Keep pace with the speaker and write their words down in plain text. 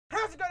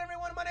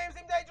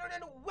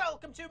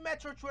welcome to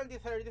Metro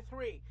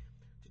 2033.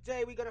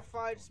 Today we're gonna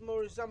fight some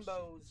more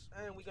zombos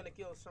and we're gonna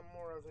kill some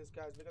more of these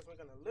guys because we're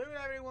gonna loot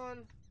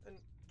everyone and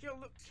kill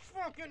the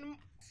fucking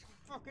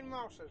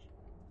mouses.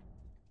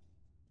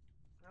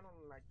 I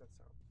don't like that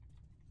sound.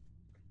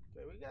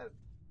 Okay, we got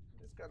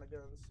this kind of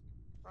guns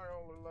are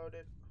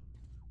overloaded.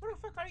 What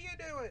the fuck are you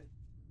doing?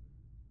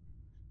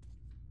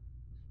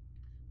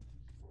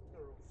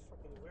 You're a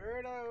fucking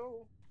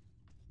weirdo.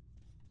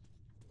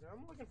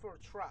 I'm looking for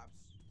traps.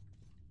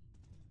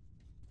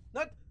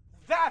 Not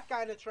that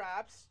kind of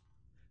traps,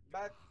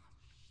 but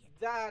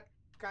that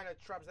kind of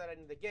traps that are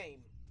in the game.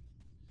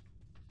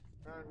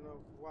 I don't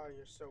know why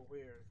you're so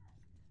weird.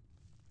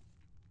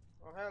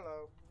 Oh,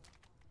 hello.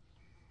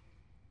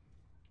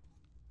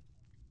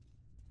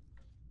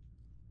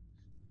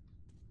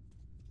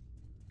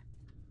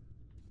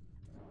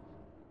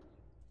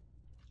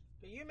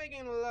 You're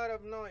making a lot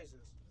of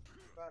noises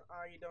that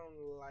I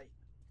don't like.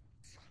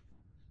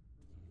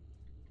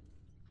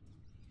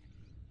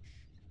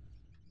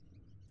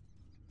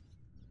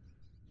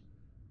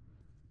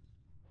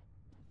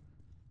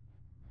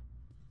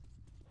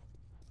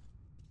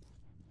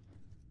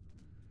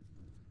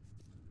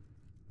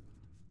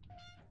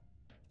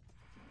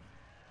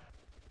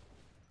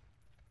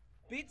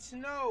 Bitch,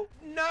 no!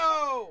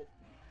 No!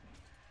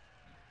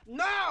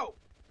 No!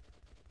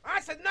 I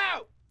said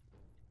no!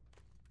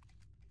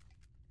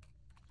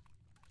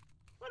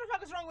 What the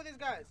fuck is wrong with these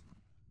guys?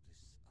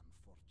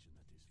 This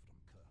unfortunate is from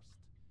cursed.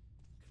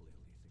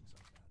 Clearly things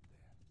are bad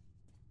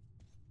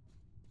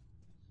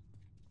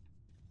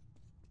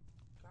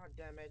there. God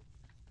damn it.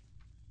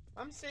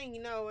 I'm saying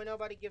no and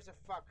nobody gives a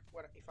fuck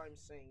what if I'm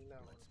saying no.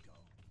 Let's go.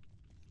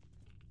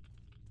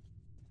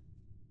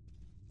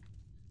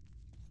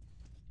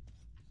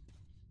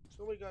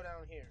 So we go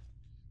down here.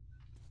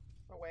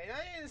 Oh wait,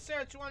 I didn't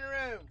search one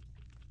room.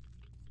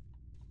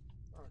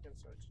 Oh, I can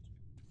search it.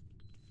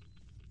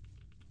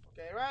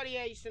 Okay,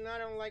 radiation. I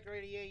don't like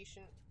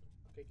radiation.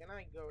 Okay, can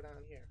I go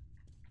down here?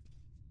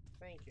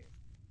 Thank you.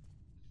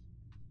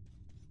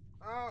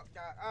 Oh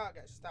god, oh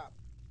god, stop.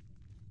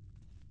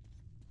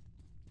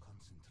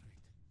 Concentrate.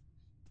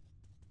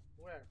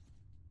 Where?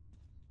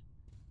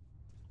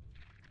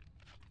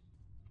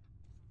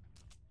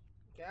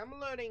 Okay, I'm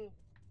loading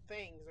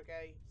things,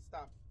 okay?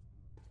 Stop.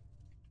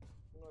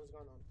 What is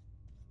going on?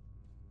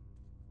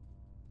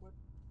 What?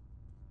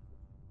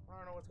 I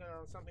don't know what's going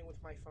on. Something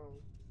with my phone.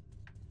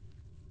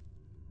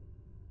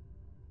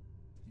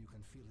 You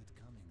can feel it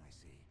coming, I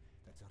see.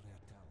 That's a rare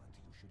talent.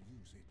 You should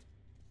use it.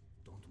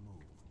 Don't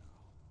move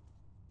now.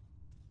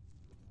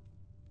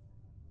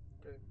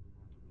 Okay.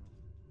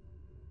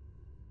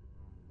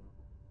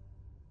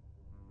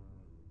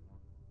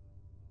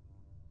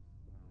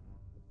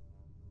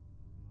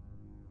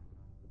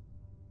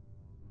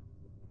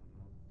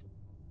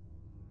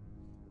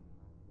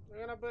 I'm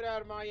gonna put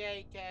out my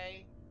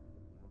AK.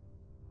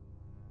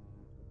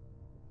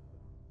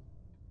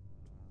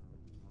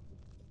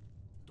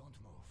 Don't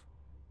move.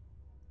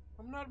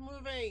 I'm not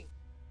moving.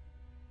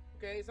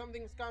 Okay,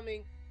 something's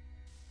coming.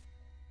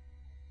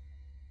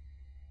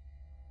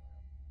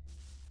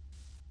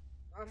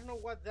 I don't know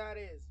what that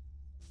is.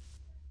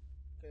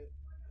 Okay,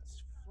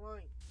 it's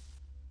flying.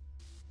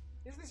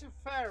 Is this a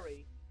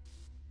fairy?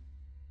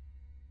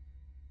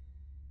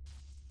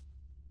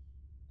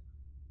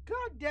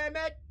 God damn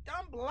it!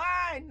 I'm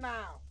blind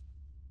now!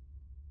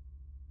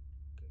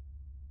 Okay,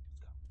 let's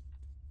go.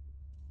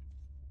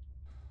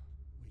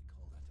 We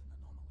call that an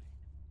anomaly.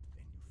 A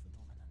new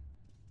phenomenon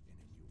in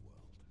a new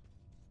world.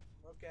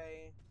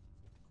 Okay.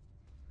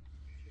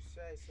 If you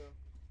say so.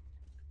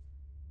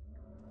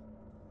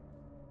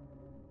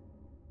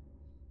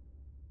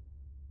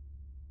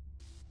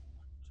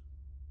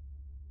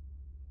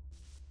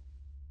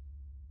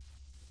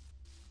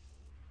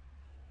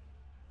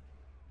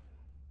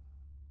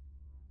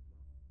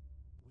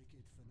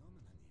 Wicked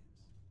phenomenon, yes.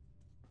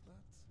 But,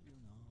 you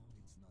know,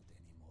 it's not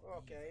any more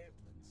Okay.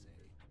 evil than,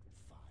 say,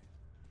 fire.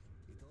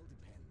 It all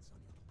depends on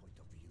your point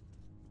of view.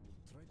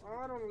 Try to I get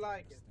a don't better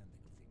like it.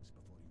 understanding of things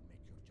before you make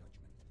your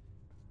judgment.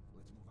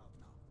 Let's move out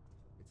now.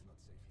 It's not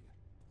safe here.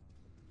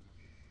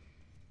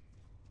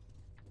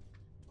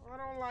 I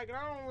don't like it.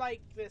 I don't like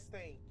this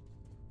thing.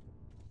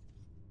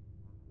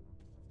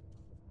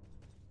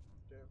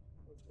 Okay,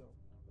 let's go.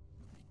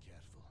 Be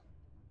careful.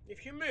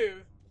 If you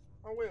move,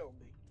 I will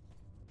be.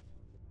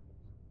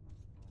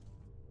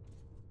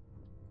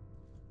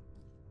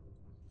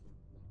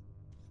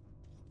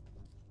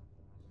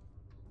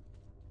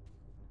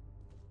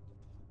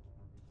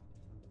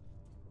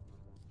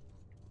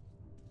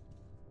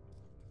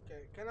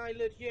 Okay, can I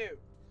loot you?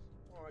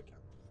 Oh, I can.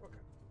 Okay.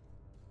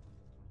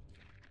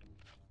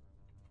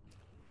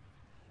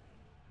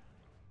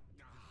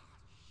 Ah,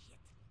 shit.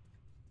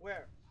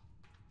 Where?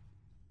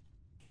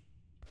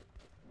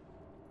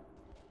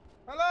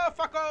 Hello,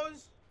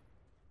 fuckos!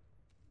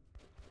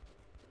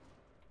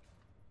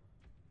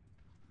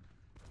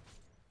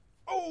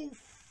 Oh,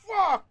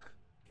 fuck!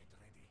 Get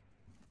ready.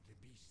 The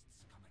beasts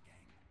come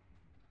again.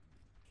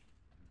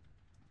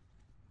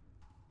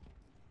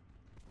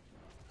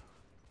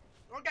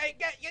 Okay,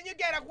 can you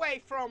get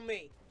away from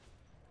me?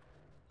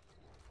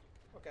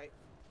 Okay,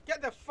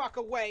 get the fuck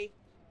away.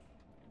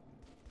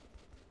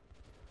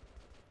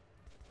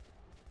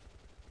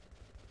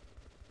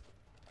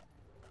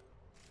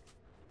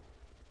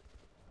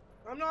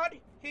 I'm not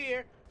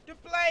here to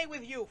play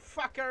with you,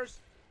 fuckers.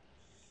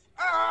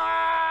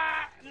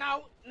 Ah!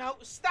 No, no,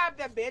 stop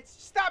that bitch.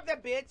 Stop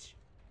that bitch.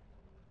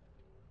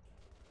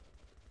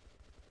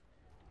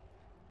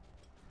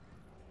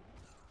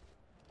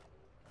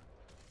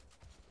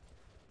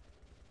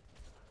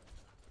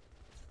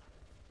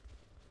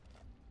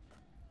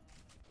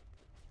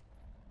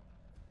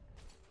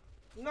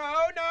 No,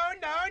 no,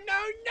 no, no,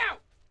 no!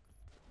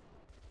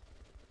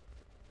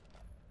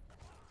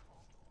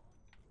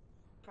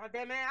 God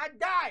damn it, I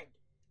died!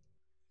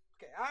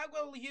 Okay, I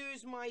will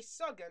use my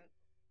shotgun.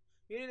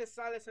 You need a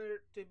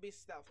silencer to be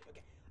stealthy.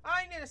 Okay,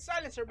 I need a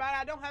silencer, but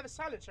I don't have a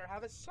silencer. I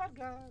have a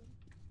shotgun.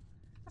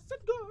 A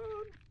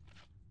shotgun!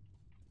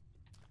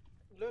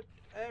 Loot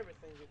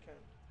everything you can.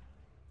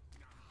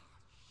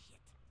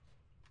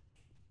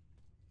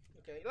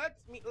 Okay,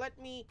 let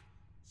me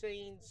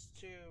change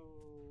to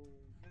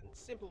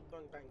simple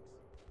bang bangs.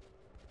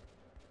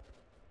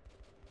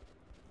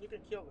 You can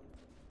kill them.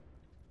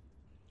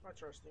 I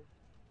trust you.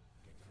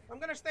 I'm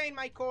gonna stay in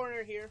my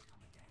corner here.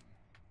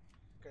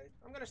 Okay,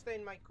 I'm gonna stay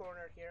in my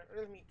corner here.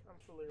 I'm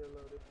fully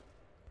reloaded.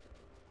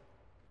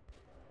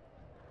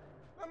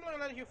 I'm gonna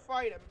let you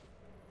fight him.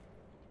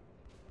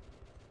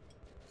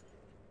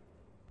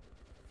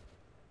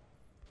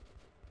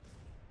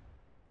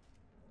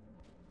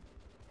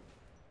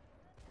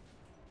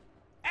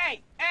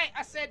 Hey! Hey!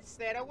 I said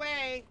stay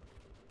away!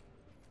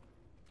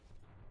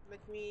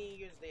 Let me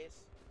use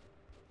this.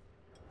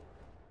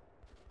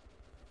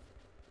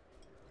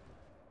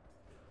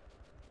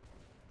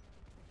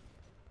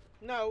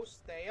 No,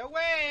 stay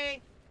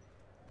away!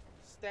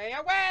 Stay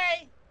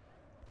away!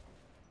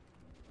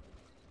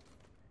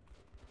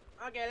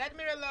 Okay, let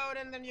me reload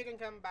and then you can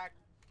come back.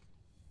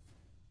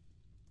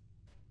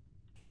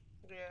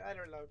 Okay, I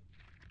reload.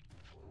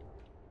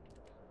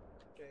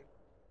 Okay.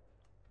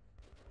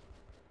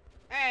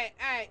 Hey,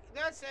 hey,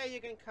 don't say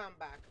you can come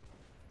back.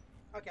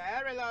 Okay,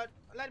 I reload.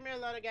 Let me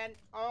reload again.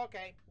 Oh,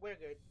 okay, we're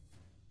good.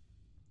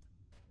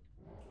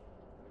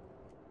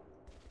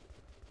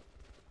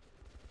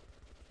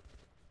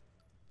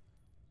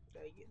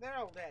 Okay, they're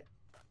all dead.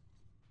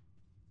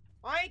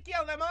 I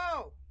killed them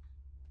all!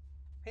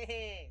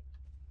 Hehe.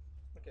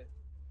 Okay.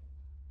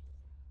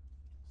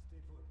 Stay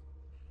put.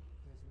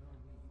 There's no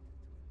need to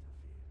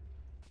interfere.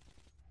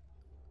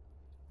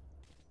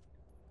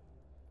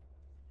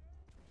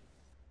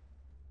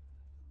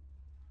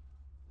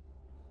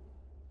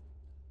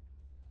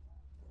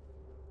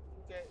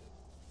 Okay.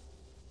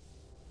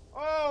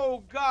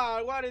 Oh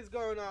God, what is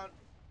going on?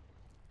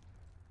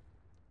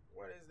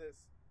 What is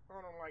this?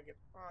 I don't like it.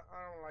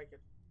 I don't like it.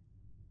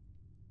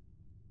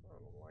 I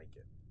don't like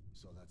it.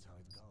 So that's how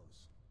it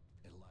goes.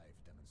 A live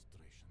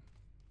demonstration.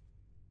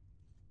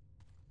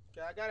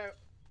 Okay, I gotta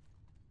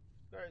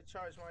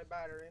charge my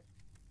battery.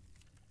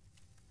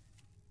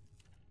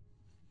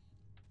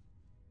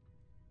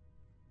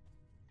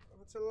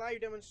 It's a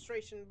live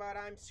demonstration, but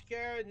I'm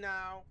scared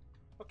now.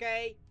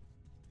 Okay?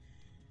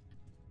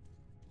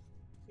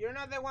 You're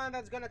not the one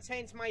that's gonna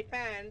change my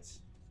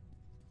pants.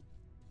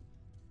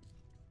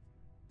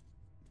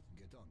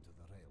 Get onto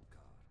the rail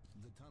car.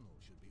 The tunnel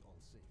should be all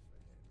safe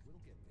ahead.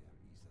 We'll get there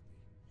easily.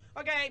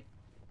 Okay.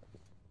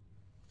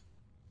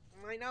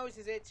 My nose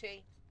is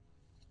itchy.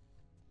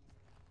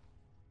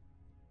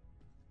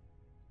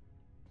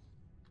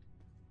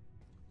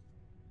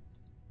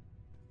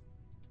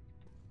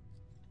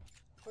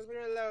 Let me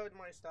reload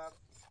my stuff.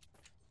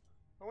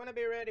 I want to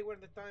be ready when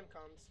the time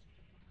comes.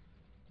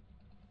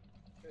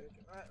 Okay,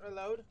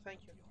 reload. Thank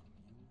you.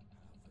 You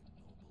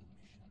have a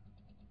noble mission.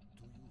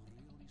 Do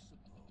you really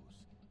suppose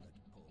that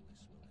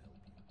Polis will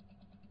help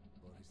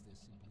you? Or is there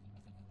simply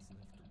nothing else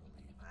left to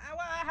believe?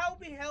 I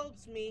hope he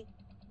helps me.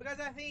 Because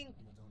I think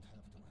You don't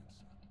have to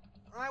answer.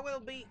 I will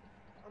be...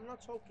 I'm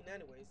not talking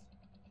anyways.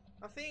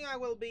 I think I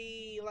will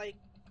be like...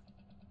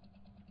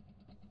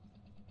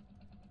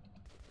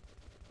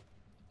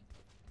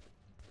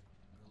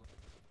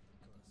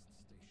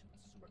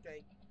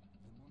 Okay.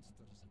 The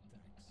monster's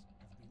attacks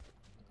have been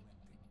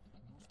unrelenting.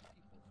 Most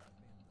people have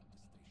abandoned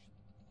the station.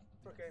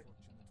 The Okay.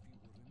 unfortunate few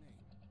who remain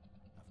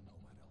have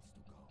nowhere else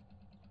to go.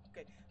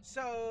 Okay,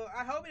 so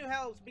I hope it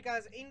helps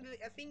because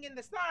I think in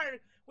the start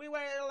we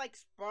were like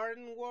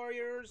Spartan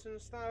warriors and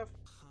stuff.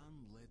 Khan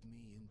led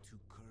me into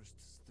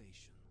Cursed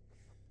Station.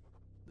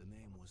 The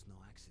name was no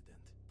accident.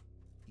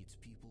 Its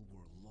people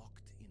were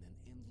locked in an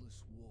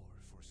endless war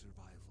for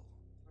survival.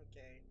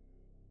 Okay.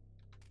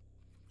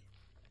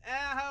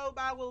 I hope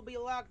I will be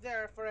locked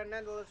there for an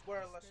endless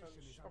war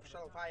lessons of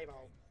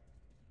survival.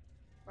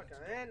 Okay,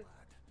 Let's go, and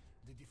lad.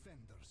 The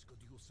defenders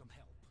could use some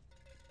help.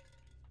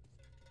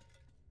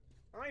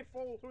 I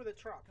fall through the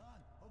truck.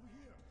 Khan, over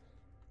here.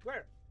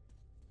 Where?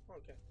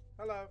 Okay.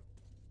 Hello.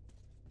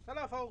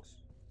 Hello,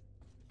 folks.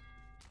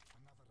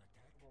 Another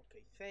attack?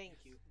 Okay,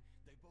 thank you.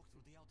 They broke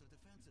through the outer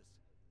defenses.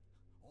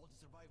 All the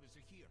survivors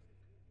are here.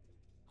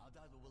 I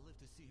doubt we will live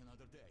to see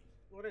another day.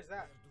 What is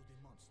that? Where do the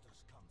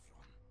monsters come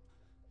from?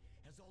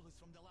 As always,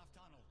 from the left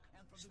tunnel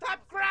and from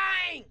Stop the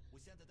crying! We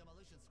sent a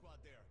demolition squad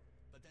there,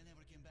 but they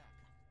never came back.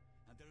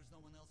 And there is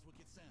no one else we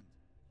could send.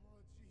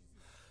 Oh,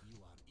 Jesus. You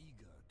are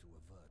eager to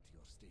avert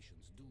your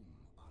station's doom,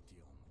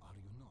 Artyom, are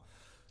you not?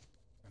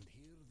 And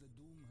here the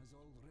doom has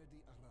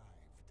already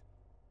arrived.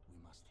 We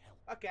must help.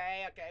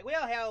 Okay, okay,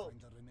 we'll help. Find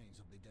the remains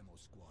of the demo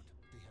squad.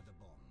 They had a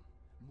bomb.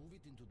 Move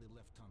it into the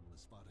left tunnel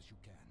as far as you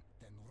can,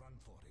 then run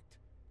for it.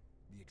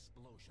 The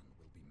explosion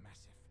will be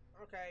massive.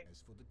 Okay.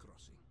 As for the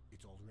crossing,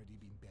 it's already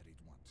been buried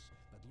once,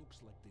 but looks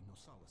like the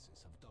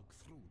Nosalises have dug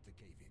through the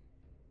cave-in.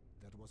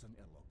 There was an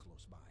airlock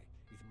close by.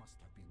 It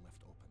must have been left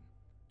open.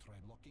 Try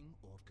locking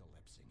or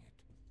collapsing it.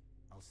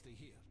 I'll stay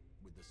here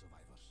with the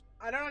survivors.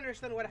 I don't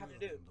understand what I have to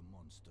do. Lure the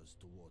monsters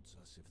towards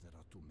us if there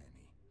are too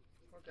many.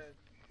 Okay.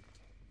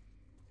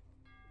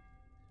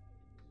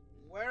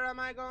 Where am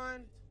I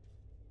going?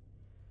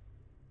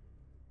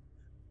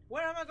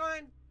 Where am I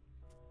going?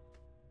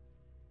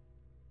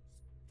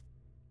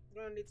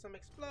 I'm gonna need some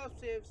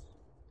explosives.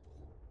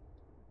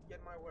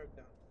 Get my work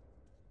done.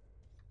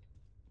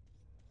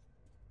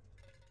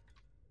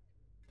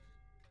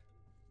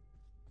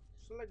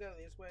 Shall I go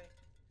this way?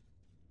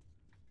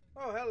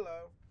 Oh,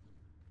 hello.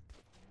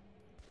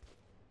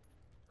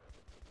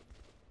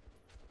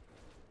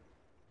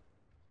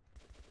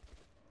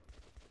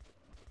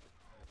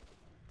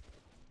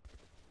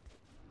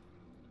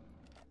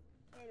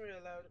 Let me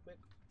reload quick.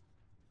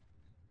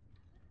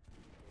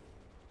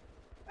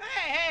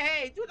 Hey, hey,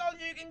 hey! Who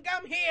told you you can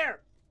come here?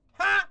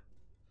 Huh?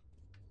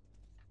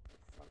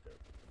 Fucker.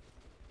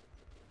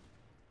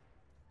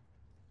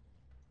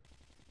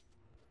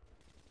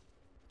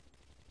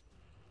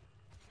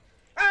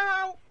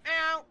 Ow!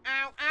 Ow!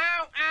 Ow!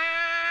 Ow!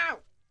 Ow!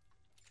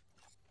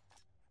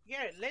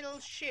 You're a little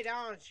shit,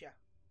 aren't you?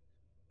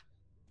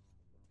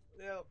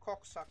 Little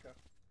cocksucker.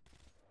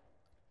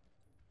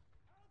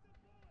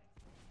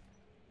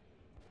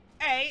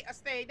 Hey, I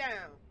stay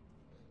down.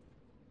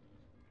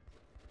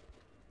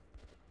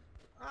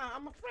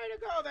 I'm afraid to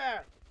go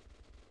there.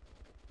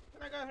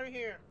 Can I go through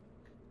here?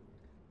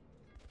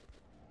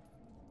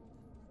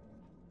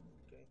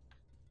 Okay.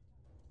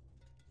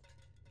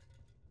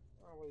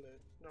 I will do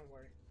it. Don't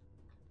worry.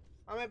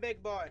 I'm a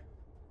big boy.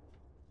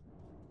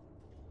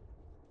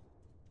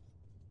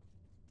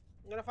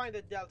 I'm gonna find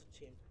the Delta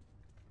team.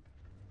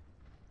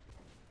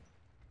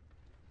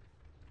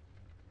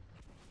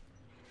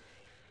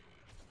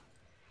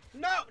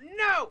 No!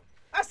 No!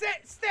 I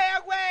said stay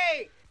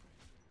away!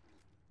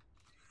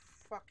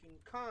 Fucking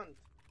cunt.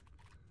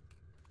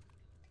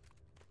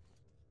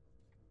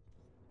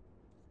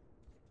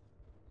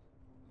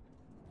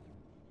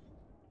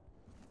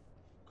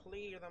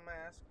 Clear the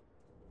mask.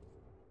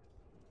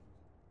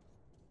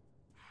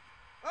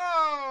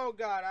 Oh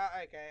god,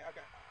 okay.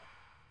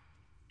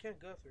 Can't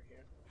go through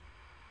here.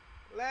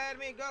 Let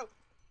me go.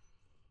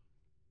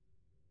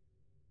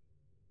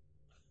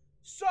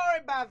 Sorry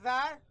about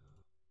that.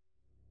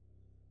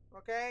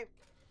 Okay.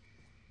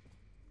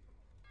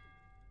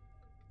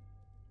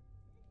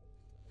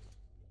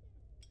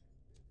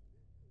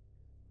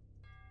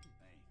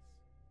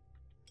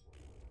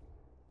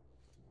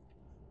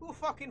 Who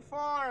fucking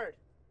farted?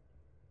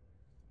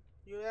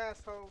 You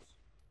assholes.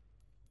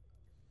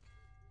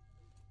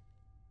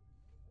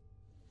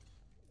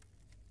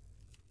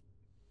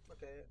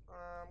 Okay,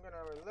 I'm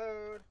gonna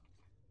reload.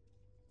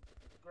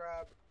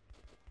 Grab.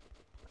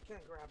 I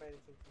can't grab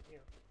anything from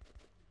here.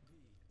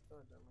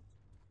 God damn it.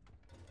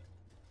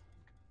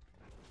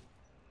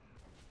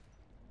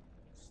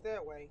 Stay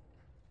away.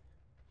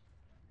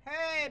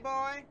 Hey,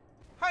 boy!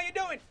 How you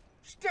doing?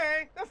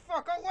 Stay the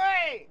fuck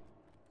away!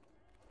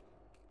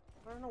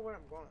 I don't know where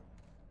I'm going.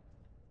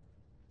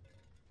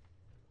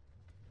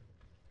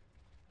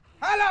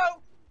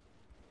 Hello!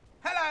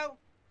 Hello!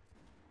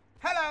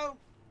 Hello!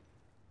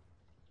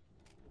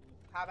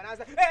 Have a nice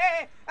day.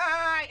 Hey!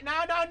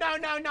 No!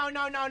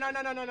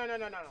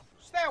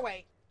 Stay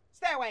away!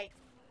 Stay away!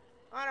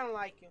 I don't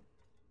like you.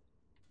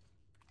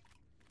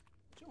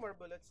 2 more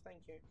bullets,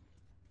 thank you.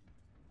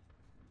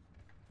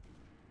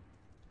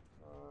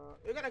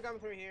 You're gonna come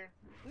through here.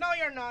 No,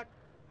 you're not!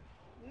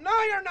 No,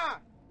 you're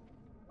not!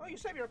 Oh, you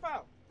save your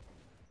pal.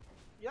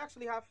 You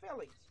actually have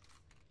feelings.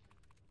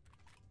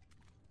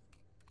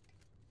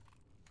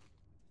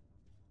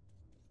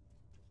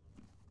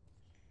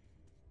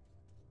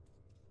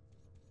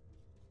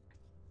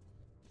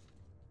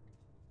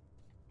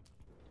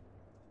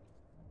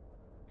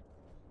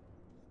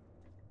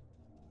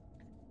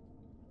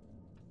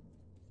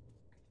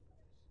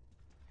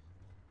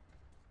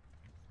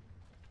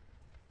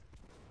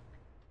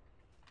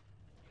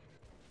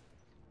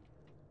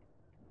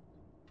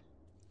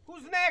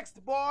 Who's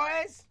next,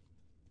 boys?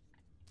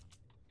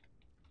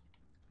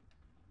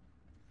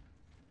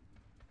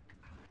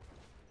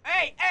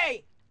 Hey,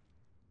 hey!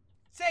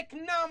 Sick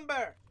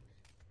number!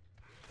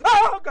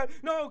 Oh, God!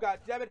 No, God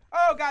damn it!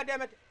 Oh, God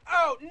damn it!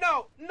 Oh,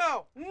 no!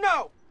 No!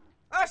 No!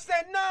 I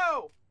said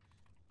no!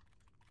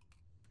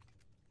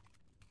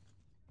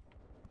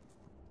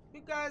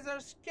 You guys are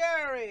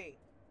scary!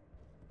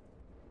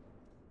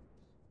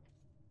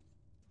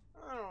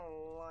 I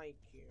don't like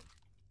you.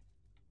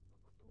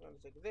 I'm gonna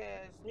take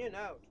this. New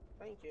note.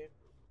 Thank you.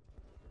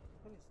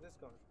 What is this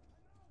going?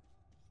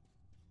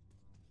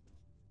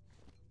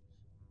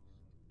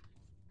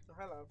 Oh,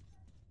 hello.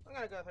 I'm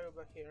gonna go through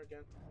back here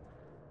again.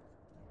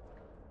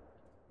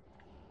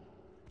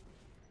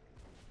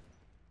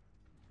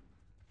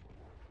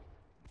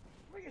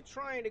 Where you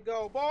trying to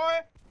go, boy?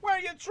 Where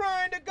you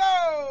trying to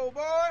go,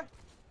 boy?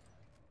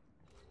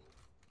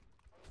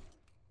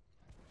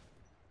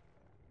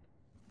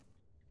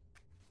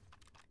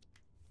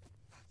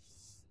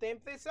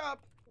 Stamp this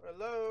up.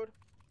 Reload.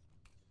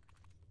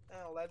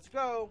 And let's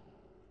go.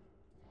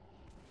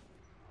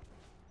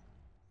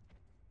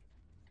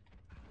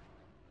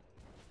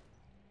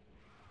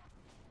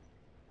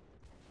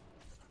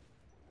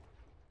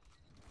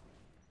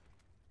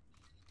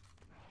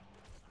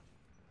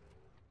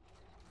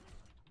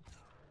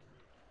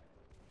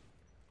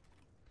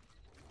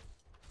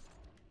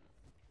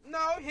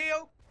 No,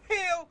 heal!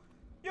 Heal!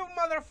 You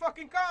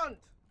motherfucking cunt!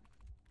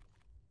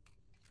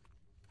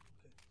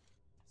 Okay.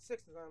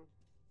 6 of them.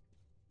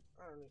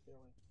 I don't need healing.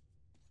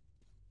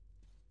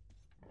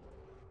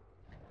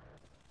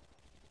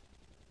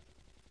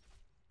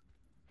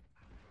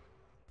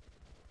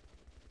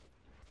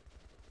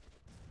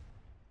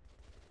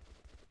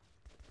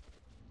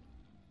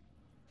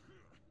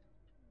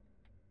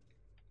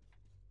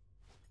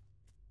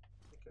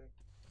 Okay.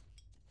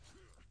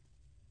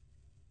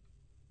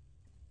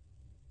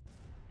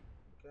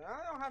 Okay,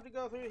 I don't have to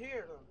go through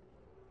here, though.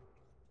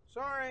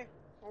 Sorry,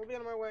 I'll be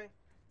on my way.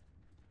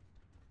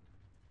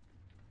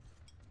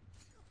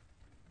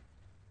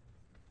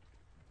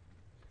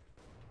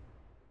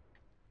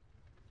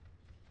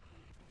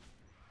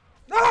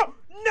 No!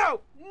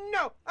 No!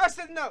 No! I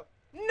said no!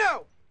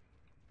 No!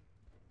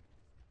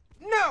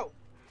 No!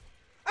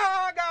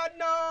 Oh God,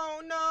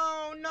 no,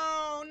 no,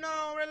 no,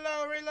 no,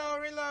 reload,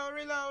 reload, reload,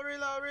 reload,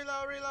 reload,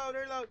 reload, reload,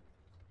 reload.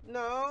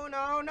 No,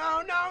 no,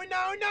 no, no,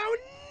 no, no,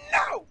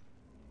 no!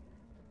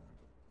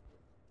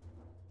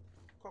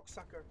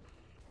 Cocksucker.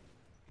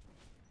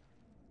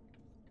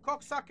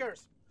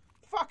 Cocksuckers!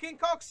 Fucking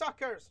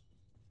cocksuckers!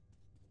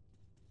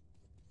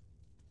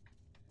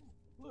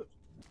 Loot.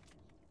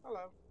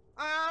 Hello.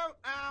 Ow,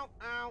 ow,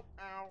 ow,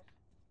 ow.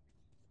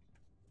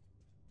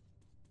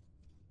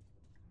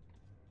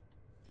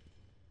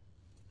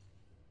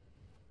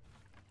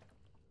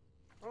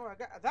 Oh, I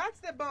got. That's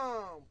the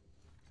bomb!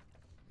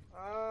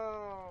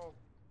 Oh.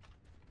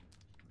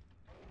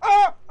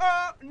 Oh!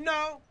 Oh!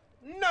 No!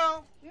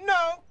 No!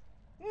 No!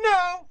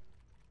 No!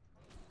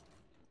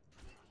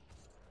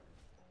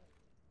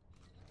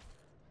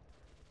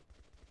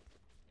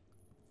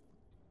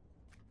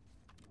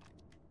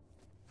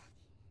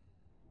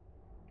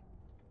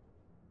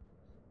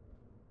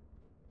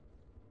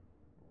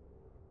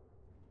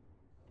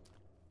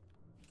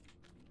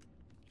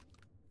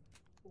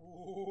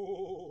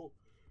 Ooh.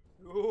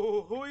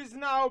 Ooh, who is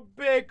now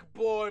big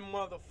boy,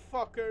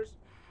 motherfuckers?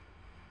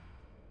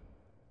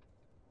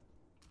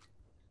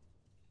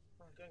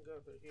 I can go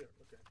through here.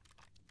 Okay.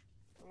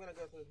 I'm gonna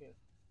go through here.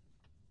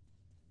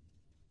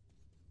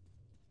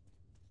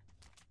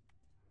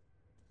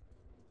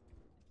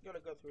 Gotta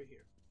go through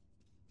here.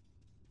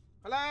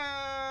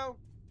 Hello?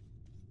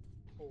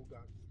 Oh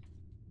God.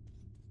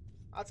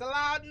 That's a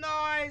loud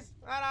noise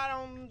that I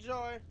don't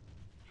enjoy.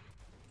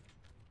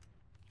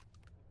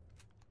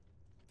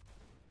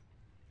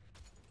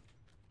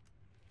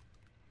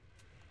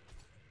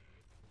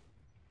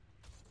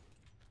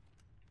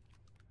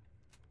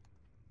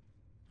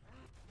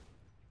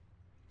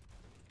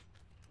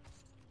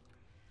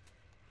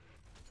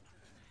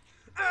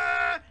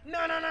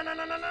 No, no, no, no,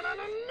 no, no, no, no, no,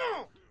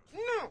 no,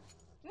 no,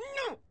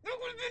 no, that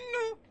would have been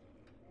no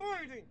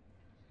biting.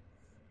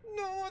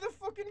 No other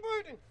fucking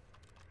biting.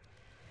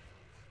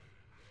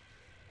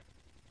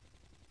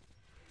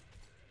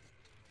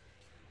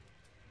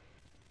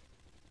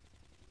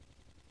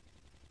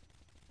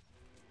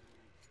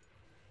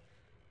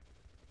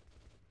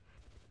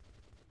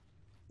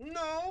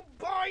 No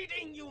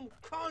biting, you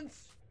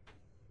cunts.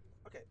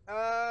 Okay,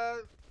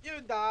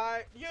 you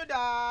die, you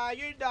die,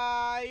 you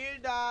die, you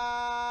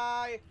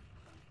die.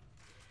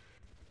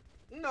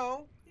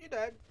 No, you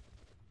dead.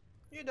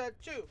 You dead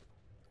too.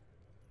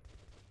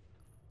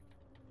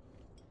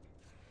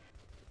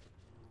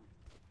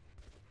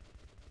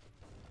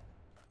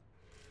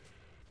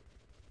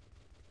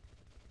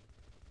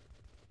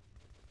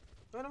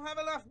 I don't have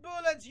enough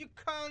bullets, you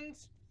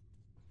cunts.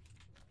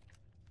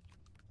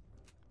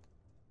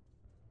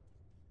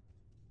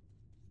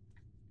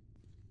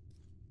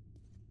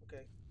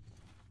 Okay.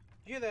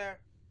 You there.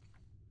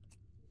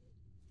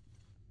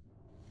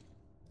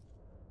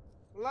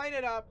 Light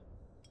it up.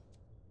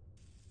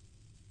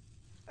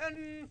 And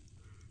here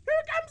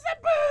comes the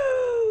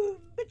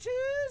boom,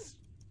 bitches.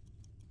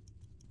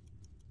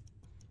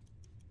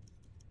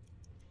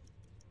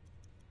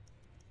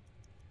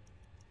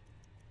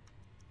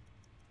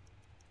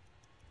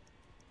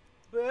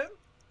 Boom.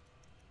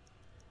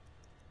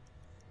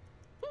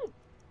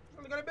 It's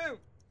only gonna boom.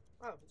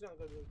 Oh, it's only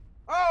gonna boom.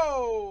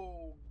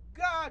 Oh,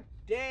 god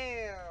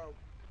damn.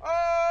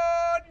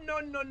 Oh, no,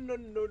 no, no,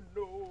 no,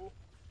 no.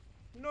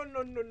 No,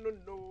 no, no, no, no,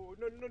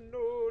 no, no,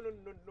 no, no,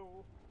 no,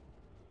 no.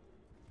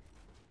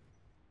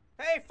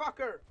 Hey,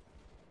 fucker!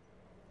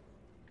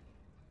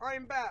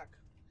 I'm back.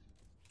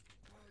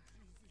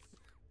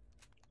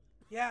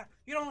 Yeah,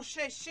 you don't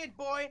say shit,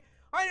 boy.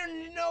 I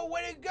don't know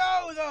where to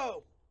go,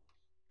 though.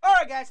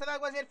 Alright, guys, so that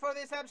was it for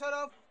this episode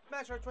of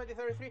Metro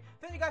 2033.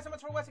 Thank you guys so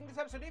much for watching this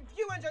episode. If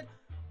you enjoyed,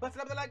 bust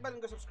up the like button,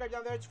 go subscribe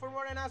down there for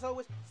more, and as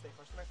always, stay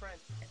first, my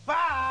friends.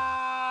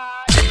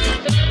 Bye!